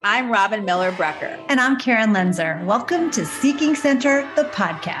I'm Robin Miller Brecker. And I'm Karen Lenzer. Welcome to Seeking Center, the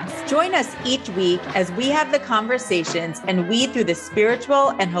podcast. Join us each week as we have the conversations and weed through the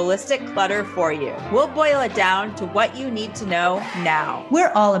spiritual and holistic clutter for you. We'll boil it down to what you need to know now.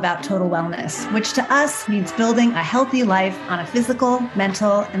 We're all about total wellness, which to us means building a healthy life on a physical,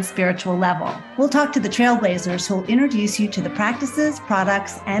 mental, and spiritual level. We'll talk to the trailblazers who will introduce you to the practices,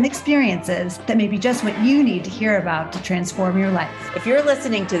 products, and experiences that may be just what you need to hear about to transform your life. If you're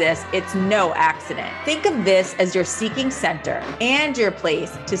listening to this, it's no accident. Think of this as your seeking center and your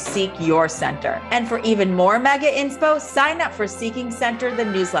place to seek your center. And for even more mega inspo, sign up for Seeking Center, the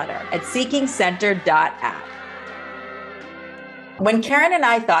newsletter at seekingcenter.app. When Karen and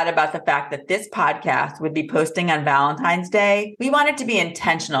I thought about the fact that this podcast would be posting on Valentine's Day, we wanted to be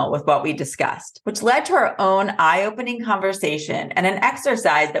intentional with what we discussed, which led to our own eye-opening conversation and an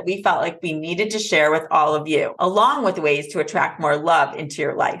exercise that we felt like we needed to share with all of you, along with ways to attract more love into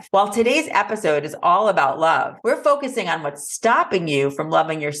your life. While today's episode is all about love, we're focusing on what's stopping you from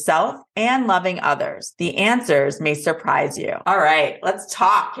loving yourself and loving others. The answers may surprise you. All right, let's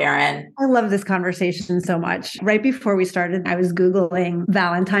talk, Karen. I love this conversation so much. Right before we started, I was Googling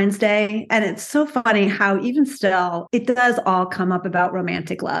Valentine's Day. And it's so funny how even still, it does all come up about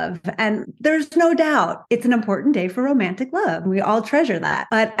romantic love. And there's no doubt it's an important day for romantic love. We all treasure that.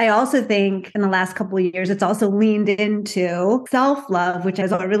 But I also think in the last couple of years, it's also leaned into self-love, which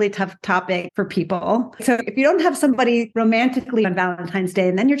is a really tough topic for people. So if you don't have somebody romantically on Valentine's Day,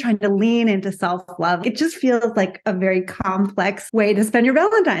 and then you're trying to lean into self-love, it just feels like a very complex way to spend your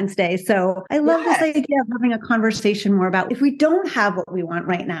Valentine's Day. So I love this idea of having a conversation more about if we don't have what we want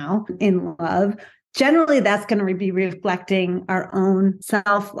right now in love, generally that's going to be reflecting our own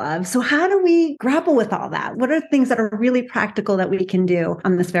self-love. So how do we grapple with all that? What are things that are really practical that we can do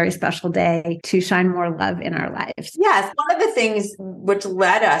on this very special day to shine more love in our lives? Yes. One of the things which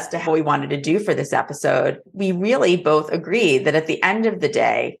led us to what we wanted to do for this episode, we really both agreed that at the end of the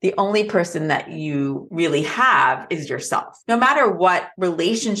day, the only person that you really have is yourself. No matter what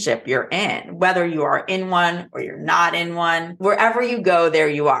relationship you're in, whether you are in one or you're not in one, wherever you go, there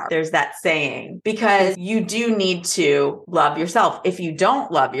you are. There's that saying. Because you do need to love yourself. If you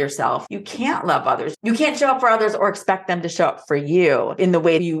don't love yourself, you can't love others. You can't show up for others or expect them to show up for you in the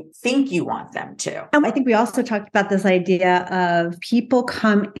way you think you want them to. I think we also talked about this idea of people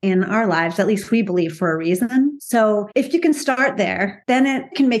come in our lives, at least we believe, for a reason. So if you can start there, then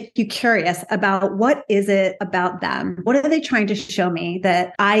it can make you curious about what is it about them? What are they trying to show me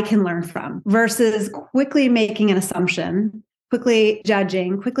that I can learn from versus quickly making an assumption, quickly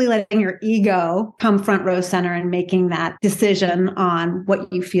judging, quickly letting your ego come front row center and making that decision on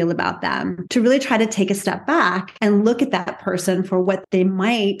what you feel about them, to really try to take a step back and look at that person for what they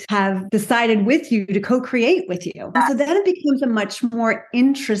might have decided with you to co-create with you. And so then it becomes a much more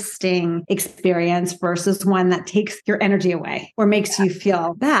interesting experience versus one that takes your energy away or makes you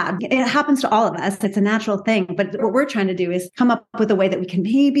feel bad. It happens to all of us. It's a natural thing. But what we're trying to do is come up with a way that we can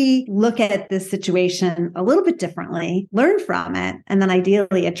maybe look at this situation a little bit differently, learn from it, and then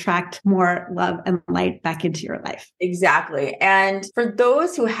ideally attract more love and light back into your life. Exactly. And for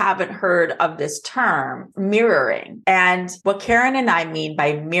those who haven't heard of this term, mirroring, and what Karen and I mean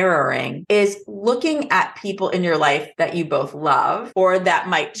by mirroring is looking at people in your life that you both love or that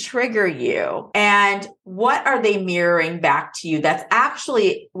might trigger you. And what are they mirroring back to you that's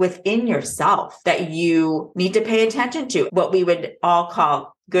actually within yourself that you need to pay attention to? What we would all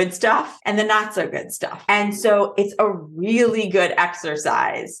call good stuff and the not so good stuff. And so it's a really good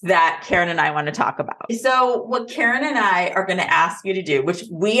exercise that Karen and I want to talk about. So what Karen and I are going to ask you to do, which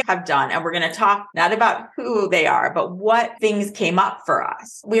we have done, and we're going to talk not about who they are, but what things came up for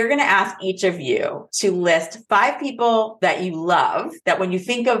us. We're going to ask each of you to list 5 people that you love, that when you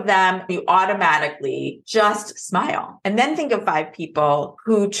think of them, you automatically just smile. And then think of 5 people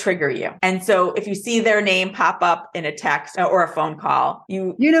who trigger you. And so if you see their name pop up in a text or a phone call,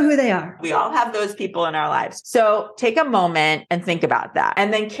 you know who they are. We all have those people in our lives. So take a moment and think about that.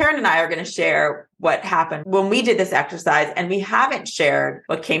 And then Karen and I are going to share what happened when we did this exercise, and we haven't shared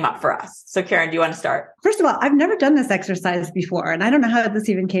what came up for us. So Karen, do you want to start? First of all, I've never done this exercise before, and I don't know how this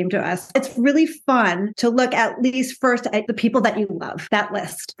even came to us. It's really fun to look at least first at the people that you love, that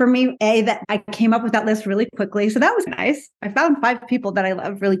list. For me, that I came up with that list really quickly. So that was nice. I found 5 people that I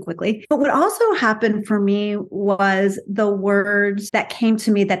love really quickly. But what also happened for me was the words that came to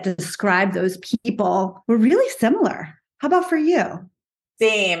me that described those people were really similar. How about for you?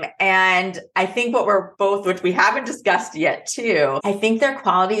 Same. And I think what we're both, which we haven't discussed yet too, I think they're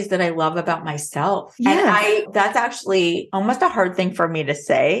qualities that I love about myself. Yes. And that's actually almost a hard thing for me to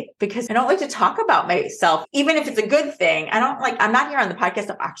say because I don't like to talk about myself, even if it's a good thing. I'm not here on the podcast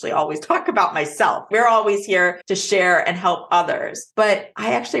to actually always talk about myself. We're always here to share and help others. But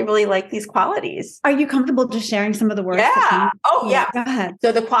I actually really like these qualities. Are you comfortable just sharing some of the words? Yeah. Oh, yeah. Go ahead.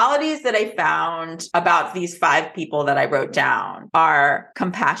 So the qualities that I found about these 5 people that I wrote down are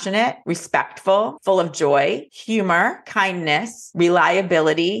compassionate, respectful, full of joy, humor, kindness,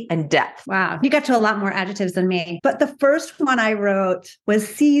 reliability, and depth. Wow. You got to a lot more adjectives than me. But the first one I wrote was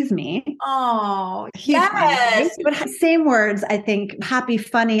sees me. Oh, Huge yes. one, right? But same words, I think, happy,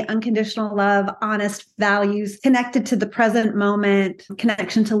 funny, unconditional love, honest, values, connected to the present moment,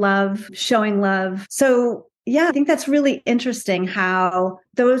 connection to love, showing love. So yeah, I think that's really interesting how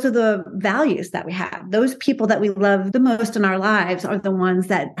those are the values that we have. Those people that we love the most in our lives are the ones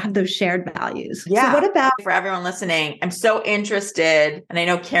that have those shared values. Yeah. So what about for everyone listening? I'm so interested, and I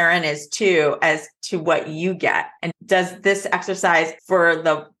know Karen is too, as to what you get. And does this exercise for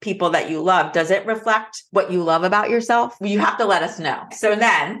the people that you love, does it reflect what you love about yourself? You have to let us know. So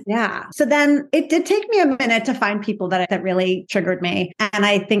then it did take me a minute to find people that really triggered me. And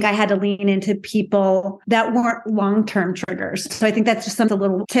I think I had to lean into people that weren't long-term triggers. So I think that's just some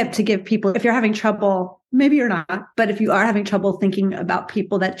little tip to give people. If you're having trouble, maybe you're not, but if you are having trouble thinking about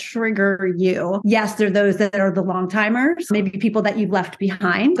people that trigger you, yes, there are those that are the long timers, maybe people that you've left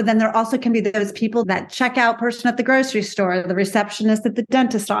behind, but then there also can be those people that checkout person at the grocery store, the receptionist at the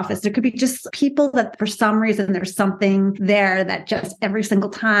dentist office. There could be just people that for some reason, there's something there that just every single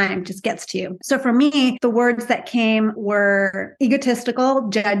time just gets to you. So for me, the words that came were egotistical,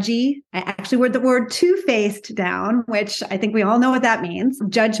 judgy. I actually wrote the word two-faced down, which I think we all know what that means.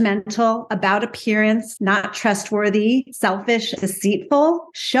 Judgmental, about appearance, not trustworthy, selfish, deceitful,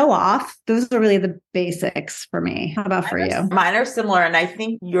 show off. Those are really the basics for me. How about for you? Mine are similar. And I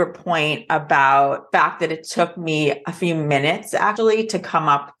think your point about the fact that it took me a few minutes actually to come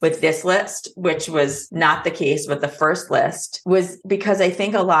up with this list, which was not the case with the first list, was because I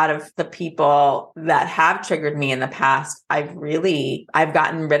think a lot of the people that have triggered me in the past, I've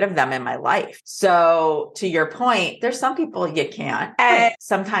gotten rid of them in my life. So to your point, there's some people you can't. And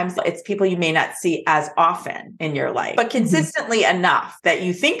sometimes it's people you may not see as often in your life, but consistently enough that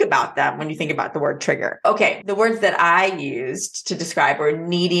you think about them when you think about the word trigger. Okay. The words that I used to describe were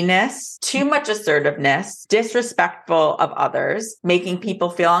neediness, too much assertiveness, disrespectful of others, making people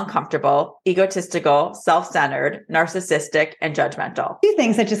feel uncomfortable, egotistical, self-centered, narcissistic, and judgmental. Two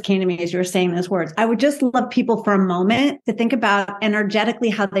things that just came to me as you were saying those words. I would just love people for a moment to think about energetically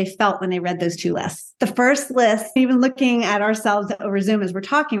how they felt when they read those 2 lists. The first list, even looking at ourselves over Zoom as we're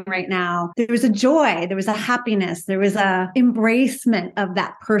talking right now, there was a joy, there was a happiness, there was a embracement of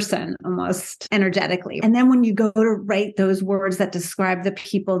that person almost energetically. And then when you go to write those words that describe the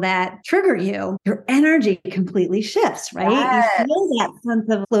people that trigger you, your energy completely shifts, right? Yes. You feel that sense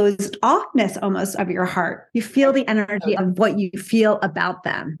of closed offness almost of your heart. You feel the energy of what you feel about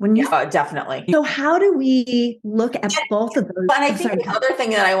them. Definitely. So how do we look at both of those? And I think the other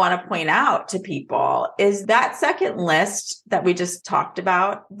thing that I want to point out to people is that second list that we just talked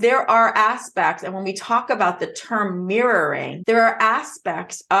about, there are aspects, and when we talk about the term mirroring, there are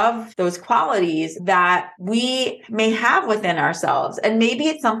aspects of those qualities that we may have within ourselves. And maybe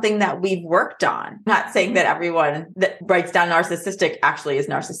it's something that we've worked on. I'm not saying that everyone that writes down narcissistic actually is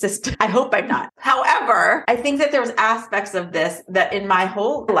narcissistic. I hope I'm not. However, I think that there's aspects of this that in my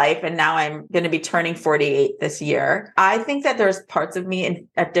whole life, and now I'm going to be turning 48 this year, I think that there's parts of me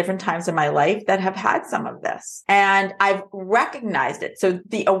at different times in my life that have had some of this. And I've recognized it. So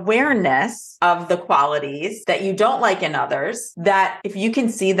the awareness of the qualities that you don't like in others, that if you can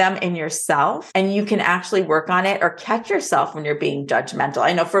see them in yourself and you can actually work on it or catch yourself when you're being judgmental.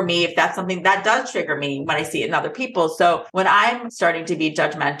 I know for me, if that's something that does trigger me when I see it in other people. So when I'm starting to be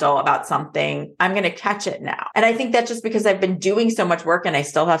judgmental about something, I'm going to catch it now. And I think that's just because I've been doing so much work and I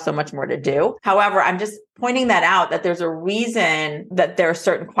still have so much more to do. However, I'm just pointing that out, that there's a reason that there are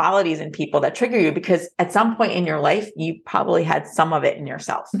certain qualities in people that trigger you, because at some point in your life, you probably had some of it in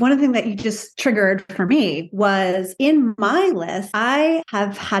yourself. One of the things that you just triggered for me was in my list, I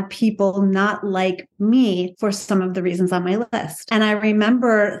have had people not like me for some of the reasons on my list. And I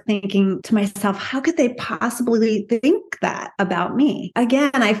remember thinking to myself, how could they possibly think that about me?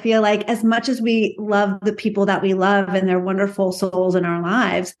 Again, I feel like as much as we love the people that we love and they're wonderful souls in our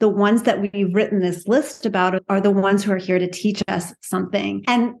lives, the ones that we've written this list about are the ones who are here to teach us something.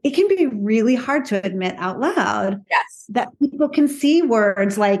 And it can be really hard to admit out loud. Yes. That people can see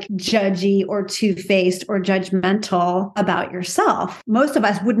words like judgy or two-faced or judgmental about yourself. Most of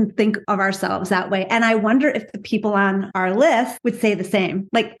us wouldn't think of ourselves that way. And I wonder if the people on our list would say the same.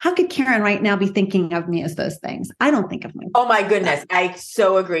 Like, how could Karen right now be thinking of me as those things? I don't think of myself. Oh my goodness. I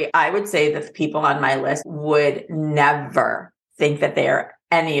so agree. I would say that the people on my list would never think that they are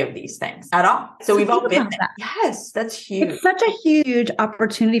any of these things at all. So we've all been there. Yes, that's huge. It's such a huge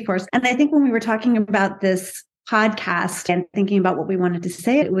opportunity for us. And I think when we were talking about this podcast and thinking about what we wanted to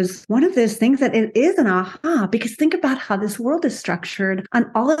say, it was one of those things that it is an aha, because think about how this world is structured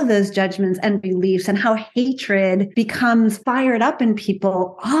on all of those judgments and beliefs and how hatred becomes fired up in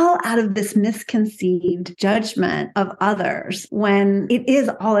people all out of this misconceived judgment of others when it is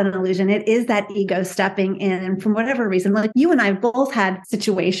all an illusion. It is that ego stepping in. And from whatever reason, like you and I both had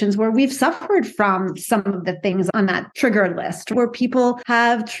situations where we've suffered from some of the things on that trigger list where people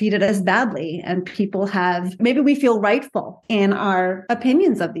have treated us badly and people have maybe we feel rightful in our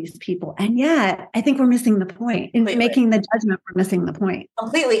opinions of these people. And yet I think we're missing the point. In making the judgment, we're missing the point.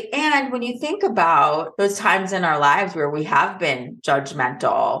 Completely. And when you think about those times in our lives where we have been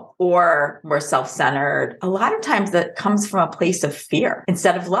judgmental or more self-centered, a lot of times that comes from a place of fear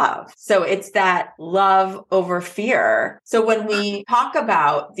instead of love. So it's that love over fear. So when we talk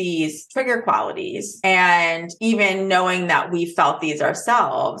about these trigger qualities and even knowing that we felt these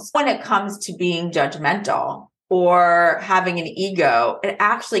ourselves, when it comes to being judgmental, or having an ego, it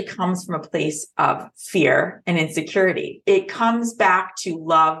actually comes from a place of fear and insecurity. It comes back to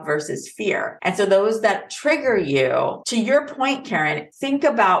love versus fear. And so those that trigger you, to your point, Karen, think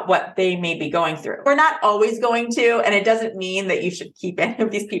about what they may be going through. We're not always going to, and it doesn't mean that you should keep any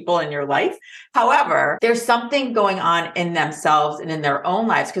of these people in your life. However, there's something going on in themselves and in their own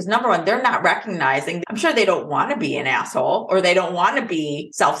lives. Because number one, they're not recognizing, I'm sure they don't want to be an asshole or they don't want to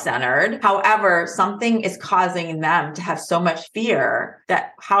be self-centered. However, something is causing them to have so much fear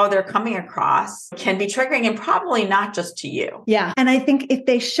that how they're coming across can be triggering and probably not just to you. Yeah. And I think if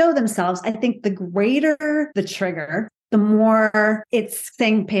they show themselves, I think the greater the trigger, the more it's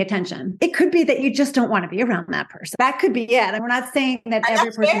saying, pay attention. It could be that you just don't want to be around that person. That could be it. And we're not saying that every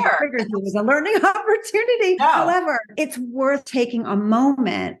person who triggers you is a learning opportunity. No. However, it's worth taking a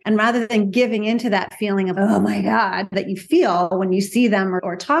moment and rather than giving into that feeling of, oh my God, that you feel when you see them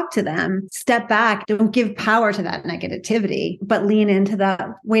or talk to them, step back, don't give power to that negativity, but lean into that,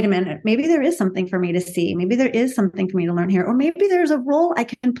 wait a minute, maybe there is something for me to see. Maybe there is something for me to learn here. Or maybe there's a role I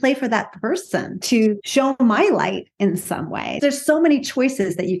can play for that person to show my light in some way. There's so many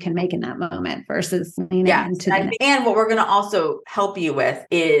choices that you can make in that moment versus leaning into the and what we're going to also help you with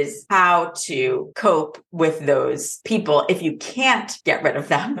is how to cope with those people if you can't get rid of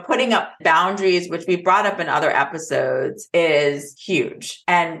them. Putting up boundaries, which we brought up in other episodes, is huge.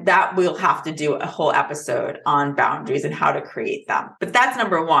 And that we'll have to do a whole episode on boundaries and how to create them. But that's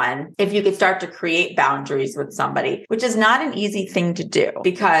number one. If you could start to create boundaries with somebody, which is not an easy thing to do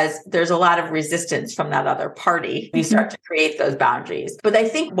because there's a lot of resistance from that other party. You start to create those boundaries. But I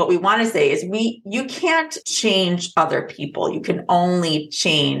think what we want to say is you can't change other people. You can only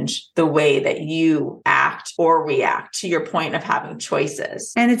change the way that you act or react, to your point of having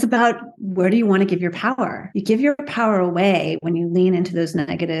choices. And it's about, where do you want to give your power? You give your power away when you lean into those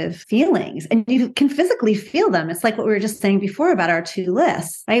negative feelings and you can physically feel them. It's like what we were just saying before about our two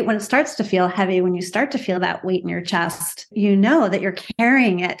lists, right? When it starts to feel heavy, when you start to feel that weight in your chest, you know that you're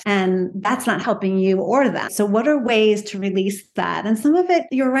carrying it and that's not helping you or them. So what are ways to release that? And some of it,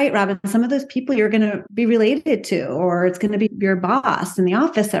 you're right, Robin, some of those people you're going to be related to, or it's going to be your boss in the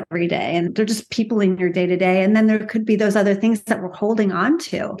office every day. And they're just people in your day to day. And then there could be those other things that we're holding on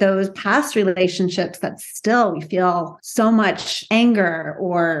to, those past relationships that still we feel so much anger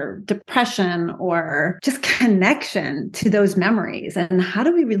or depression or just connection to those memories. And how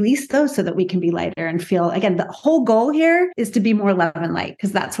do we release those so that we can be lighter and feel, again, the whole goal here is to be more love and light,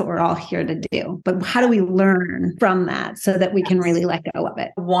 because that's what we're all here to do. But how do we learn from that so that we can really let go of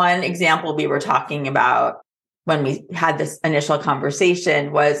it? One example we were talking about when we had this initial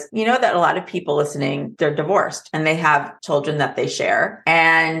conversation was, that a lot of people listening, they're divorced and they have children that they share.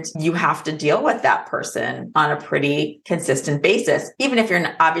 And you have to deal with that person on a pretty consistent basis. Even if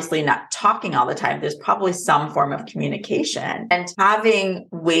you're obviously not talking all the time, there's probably some form of communication and having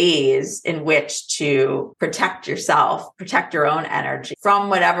ways in which to protect yourself, protect your own energy from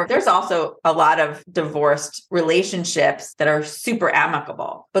whatever. There's also a lot of divorced relationships that are super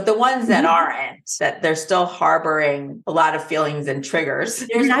amicable, but the ones that aren't, that they're still harboring harboring a lot of feelings and triggers.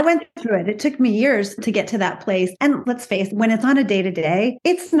 I went through it. It took me years to get to that place. And let's face it, when it's on a day-to-day,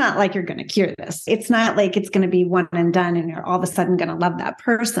 it's not like you're going to cure this. It's not like it's going to be one and done and you're all of a sudden going to love that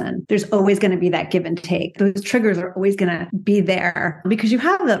person. There's always going to be that give and take. Those triggers are always going to be there because you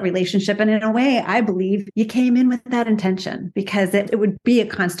have that relationship. And in a way, I believe you came in with that intention because it would be a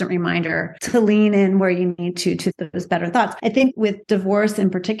constant reminder to lean in where you need to those better thoughts. I think with divorce in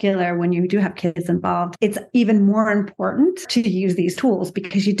particular, when you do have kids involved, it's even more important to use these tools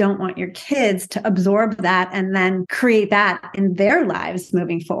because you don't want your kids to absorb that and then create that in their lives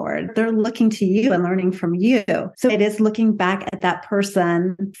moving forward. They're looking to you and learning from you. So it is looking back at that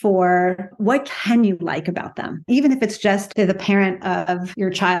person for what can you like about them, even if it's just the parent of your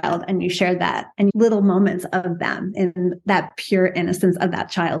child and you share that and little moments of them in that pure innocence of that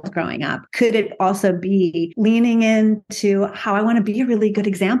child growing up. Could it also be leaning into how I want to be a really good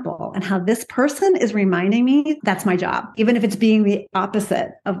example and how this person is reminding me that's my job, even if it's being the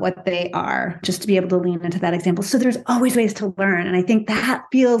opposite of what they are, just to be able to lean into that example. So there's always ways to learn. And I think that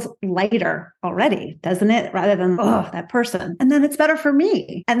feels lighter already, doesn't it? Rather than, oh, that person. And then it's better for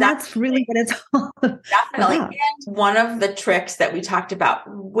me. And that's really what it's all about. Definitely. And one of the tricks that we talked about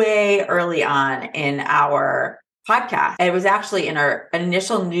way early on in our podcast, it was actually in our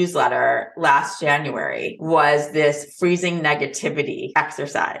initial newsletter last January, was this freezing negativity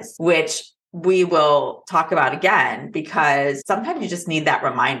exercise, which we will talk about again because sometimes you just need that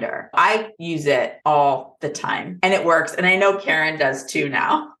reminder. I use it all the time and it works. And I know Karen does too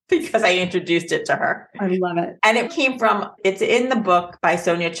now, because I introduced it to her. I love it. And it came from, it's in the book by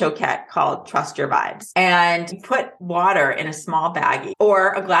Sonia Choquette called Trust Your Vibes. And you put water in a small baggie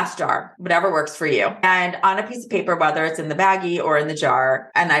or a glass jar, whatever works for you. And on a piece of paper, whether it's in the baggie or in the jar,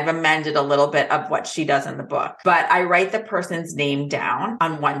 and I've amended a little bit of what she does in the book, but I write the person's name down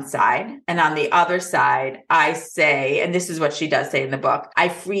on one side. And on the other side, I say, and this is what she does say in the book, I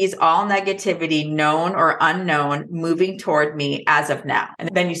freeze all negativity, known or unknown, moving toward me as of now. And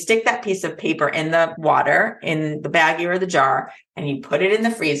then you stick that piece of paper in the water, in the baggie or the jar, and you put it in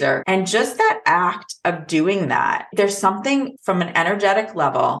the freezer. And just that act of doing that, there's something from an energetic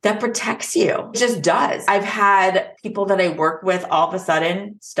level that protects you. It just does. I've had people that I work with all of a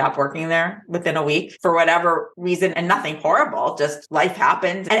sudden stop working there within a week for whatever reason, and nothing horrible, just life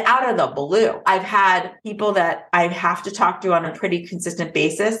happens. And out of the blue, I've had people that I have to talk to on a pretty consistent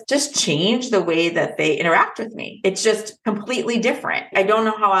basis just change the way that they interact with me. It's just completely different. I don't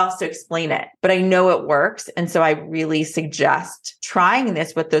know how else to explain it, but I know it works. And so I really suggest trying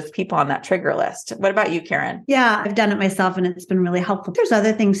this with those people on that trigger list. What about you, Karen? Yeah, I've done it myself and it's been really helpful. There's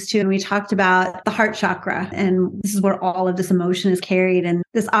other things too. And we talked about the heart chakra, and this is where all of this emotion is carried. And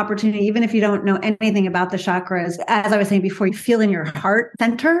this opportunity, even if you don't know anything about the chakras, as I was saying before, you feel in your heart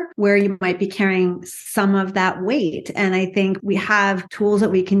center where you might be carrying some of that weight. And I think we have tools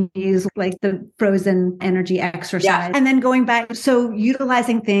that we can use, like the frozen energy exercise. Yeah. And then going back, so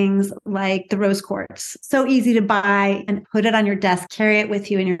utilizing things like the rose quartz, so easy to buy and put it on your desk, carry it with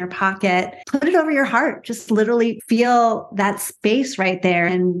you in your pocket, put it over your heart, just literally feel that space right there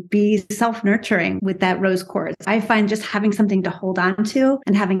and be self-nurturing with that rose quartz. I find just having something to hold on to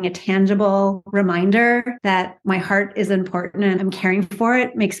and having a tangible reminder that my heart is important and I'm caring for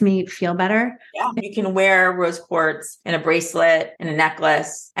it makes me feel better. Yeah, you can wear rose quartz in a bracelet, in a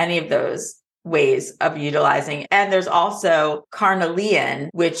necklace, any of those ways of utilizing. And there's also carnelian,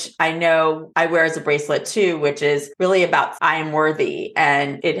 which I know I wear as a bracelet too, which is really about I am worthy.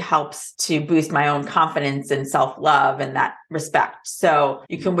 And it helps to boost my own confidence and self-love and that respect. So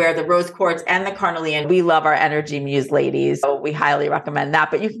you can wear the rose quartz and the carnelian. We love our Energy Muse ladies, so we highly recommend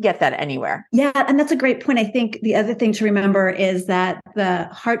that, but you can get that anywhere. Yeah. And that's a great point. I think the other thing to remember is that the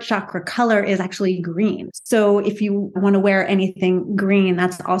heart chakra color is actually green. So if you want to wear anything green,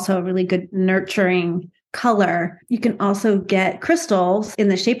 that's also a really good nurturing color. You can also get crystals in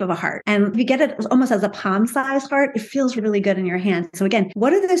the shape of a heart. And if you get it almost as a palm-sized heart, it feels really good in your hand. So again,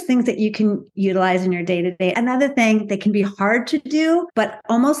 what are those things that you can utilize in your day-to-day? Another thing that can be hard to do, but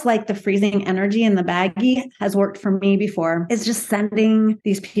almost like the freezing energy in the baggie has worked for me before, is just sending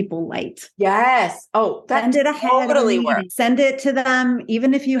these people light. Yes. Oh, that send it ahead. Totally works. Send it to them.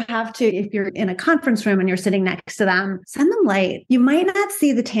 Even if you have to, if you're in a conference room and you're sitting next to them, send them light. You might not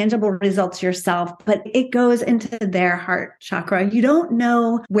see the tangible results yourself, but it goes into their heart chakra. You don't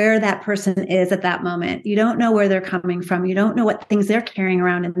know where that person is at that moment. You don't know where they're coming from. You don't know what things they're carrying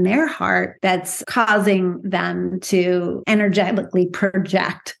around in their heart that's causing them to energetically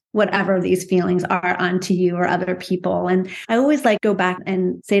project whatever these feelings are onto you or other people. And I always like go back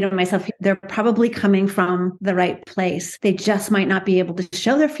and say to myself, they're probably coming from the right place. They just might not be able to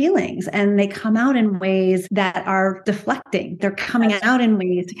show their feelings, and they come out in ways that are deflecting. They're coming out in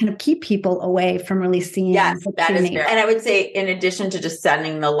ways to kind of keep people away from really seeing. Yes, that is fair. And I would say, in addition to just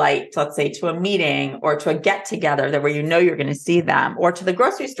sending the light, let's say to a meeting or to a get together that where you're going to see them, or to the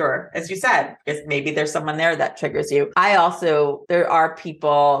grocery store, as you said, because maybe there's someone there that triggers you. There are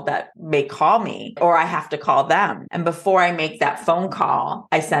people that may call me, or I have to call them. And before I make that phone call,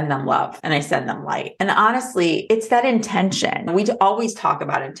 I send them love and I send them light. And honestly, it's that intention. We always talk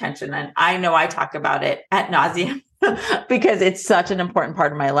about intention. And I know I talk about it ad nauseum because it's such an important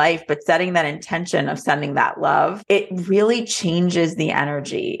part of my life. But setting that intention of sending that love, it really changes the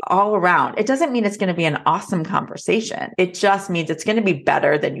energy all around. It doesn't mean it's going to be an awesome conversation. It just means it's going to be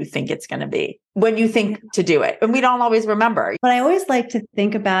better than you think it's going to be when you think to do it. And we don't always remember. But I always like to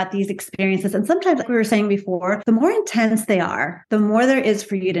think about these experiences. And sometimes, like we were saying before, the more intense they are, the more there is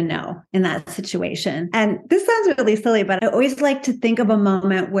for you to know in that situation. And this sounds really silly, but I always like to think of a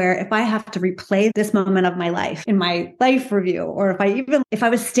moment where if I have to replay this moment of my life in my life review, or if I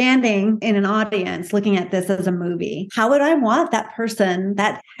was standing in an audience looking at this as a movie, how would I want that person,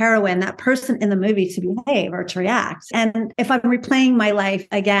 that heroine, that person in the movie to behave or to react? And if I'm replaying my life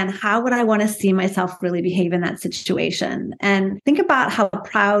again, how would I want to see myself really behave in that situation? And think about how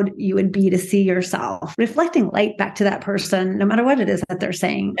proud you would be to see yourself reflecting light back to that person, no matter what it is that they're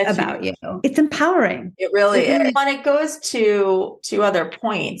saying about you. It's empowering. It really is. And it goes to two other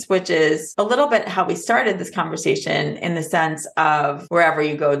points, which is a little bit how we started this conversation, in the sense of wherever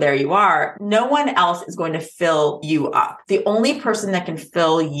you go, there you are. No one else is going to fill you up. The only person that can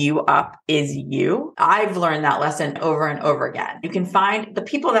fill you up is you. I've learned that lesson over and over again. You can find the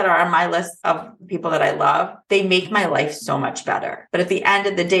people that are on my list of people that I love, they make my life so much better. But at the end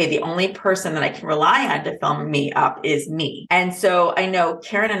of the day, the only person that I can rely on to fill me up is me. And so I know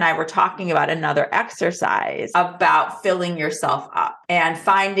Karen and I were talking about another exercise about filling yourself up and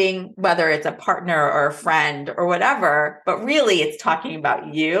finding, whether it's a partner or a friend or whatever, but really it's talking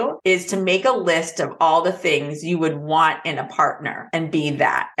about you, is to make a list of all the things you would want in a partner and be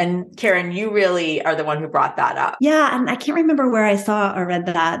that. And Karen, you really are the one who brought that up. Yeah. And I can't remember where I saw or read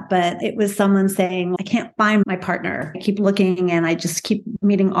that, but it was someone saying, I can't find my partner. I keep looking and I just keep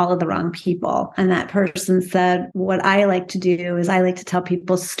meeting all of the wrong people. And that person said, what I like to do is I like to tell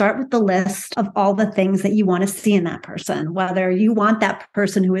people, start with the list of all the things that you want to see in that person, whether you want that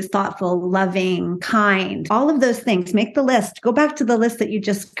person who is thoughtful, loving, kind, all of those things. Make the list. Go back to the list that you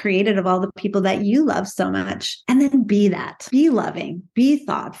just created of all the people that you love so much. And then be that. Be loving. Be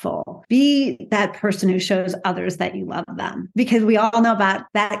thoughtful. Be that person who shows others that you love them. Because we all know about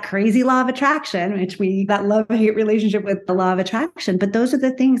that crazy law of attraction, that love-hate relationship with the law of attraction. But those are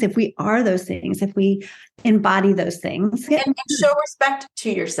the things, if we are those things, if we embody those things. And show respect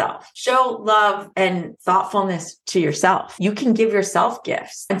to yourself. Show love and thoughtfulness to yourself. You can give yourself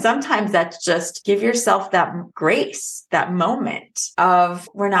gifts. And sometimes that's just give yourself that grace, that moment of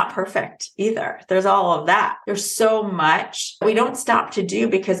we're not perfect either. There's all of that. There's so much we don't stop to do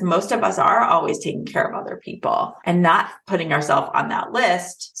because most of us are always taking care of other people and not putting ourselves on that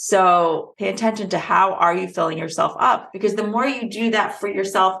list. So pay attention to how are you filling yourself up? Because the more you do that for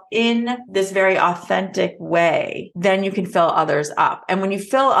yourself in this very authentic way, then you can fill others up. And when you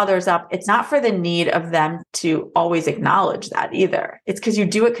fill others up, it's not for the need of them to always acknowledge that either. It's because you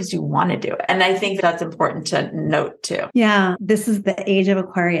do it because you want to do it. And I think that's important to note too. Yeah. This is the age of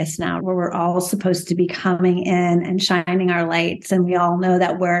Aquarius now, where we're all supposed to be coming in and shining our lights. And we all know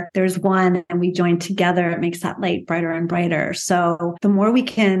that where there's one and we join together, it makes that light brighter and brighter. So the more we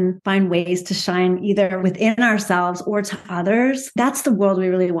can find ways to shine either within ourselves or to others, that's the world we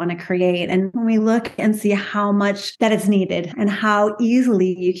really want to create. And when we look and see how much that is needed and how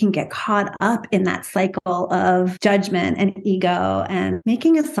easily you can get caught up in that cycle of judgment and ego and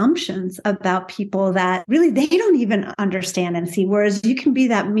making assumptions about people that really they don't even understand and see. Whereas you can be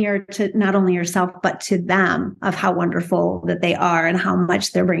that mirror to not only yourself, but to them of how wonderful that they are and how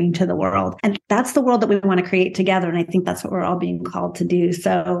much they're bringing to the world. And that's the world that we want to create together. And I think that's what we're all being called to do.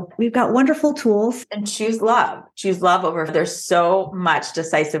 So we've got wonderful tools. And choose love. Choose love over. There's so much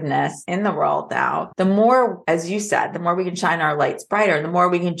decisiveness in the world now. The more, as you said, the more we can shine our lights brighter, the more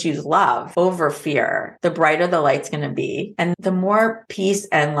we can choose love over fear, the brighter the light's going to be. And the more peace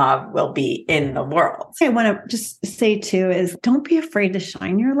and love will be in the world. I want to just say too is don't be afraid to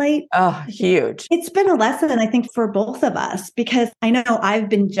shine your light. Oh, huge. It's been a lesson, I think, for both of us, because I know I've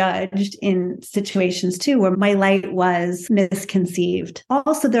been judged in situations too, where my light was misconceived.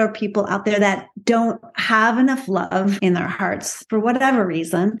 Also, there are people out there that don't have enough love in their hearts for whatever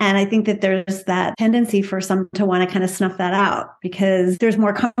reason. And I think that there's that tendency for some to want to kind of snuff that out because there's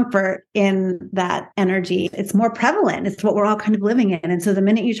more comfort in that energy. It's more prevalent. It's what we're all kind of living in. And so the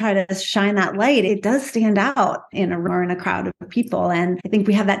minute you try to shine that light, it does stand out in a crowd of people. And I think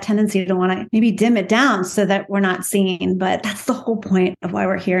we have that tendency to want to maybe dim it down so that we're not seen. But that's the whole point of why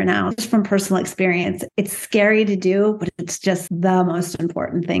we're here now. Just from personal experience, it's scary to do, but it's just the most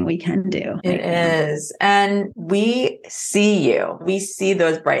important thing we can do. It is. And we see you. We see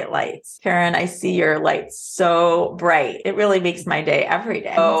those bright lights. Karen, I see your lights so bright. It really makes my day every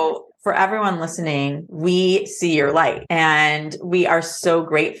day. So for everyone listening, we see your light and we are so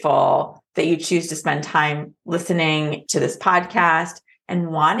grateful that you choose to spend time listening to this podcast and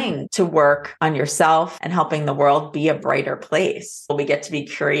wanting to work on yourself and helping the world be a brighter place. We get to be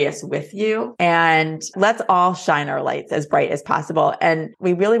curious with you and let's all shine our lights as bright as possible. And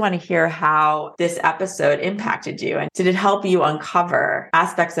we really want to hear how this episode impacted you. And did it help you uncover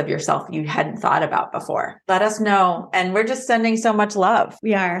aspects of yourself you hadn't thought about before? Let us know. And we're just sending so much love.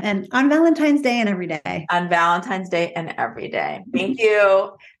 We are. And on Valentine's Day and every day. On Valentine's Day and every day. Thank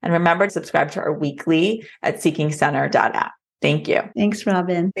you. And remember to subscribe to our weekly at seekingcenter.app. Thank you. Thanks,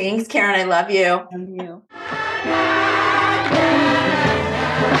 Robin. Thank Karen. I love you. Love you.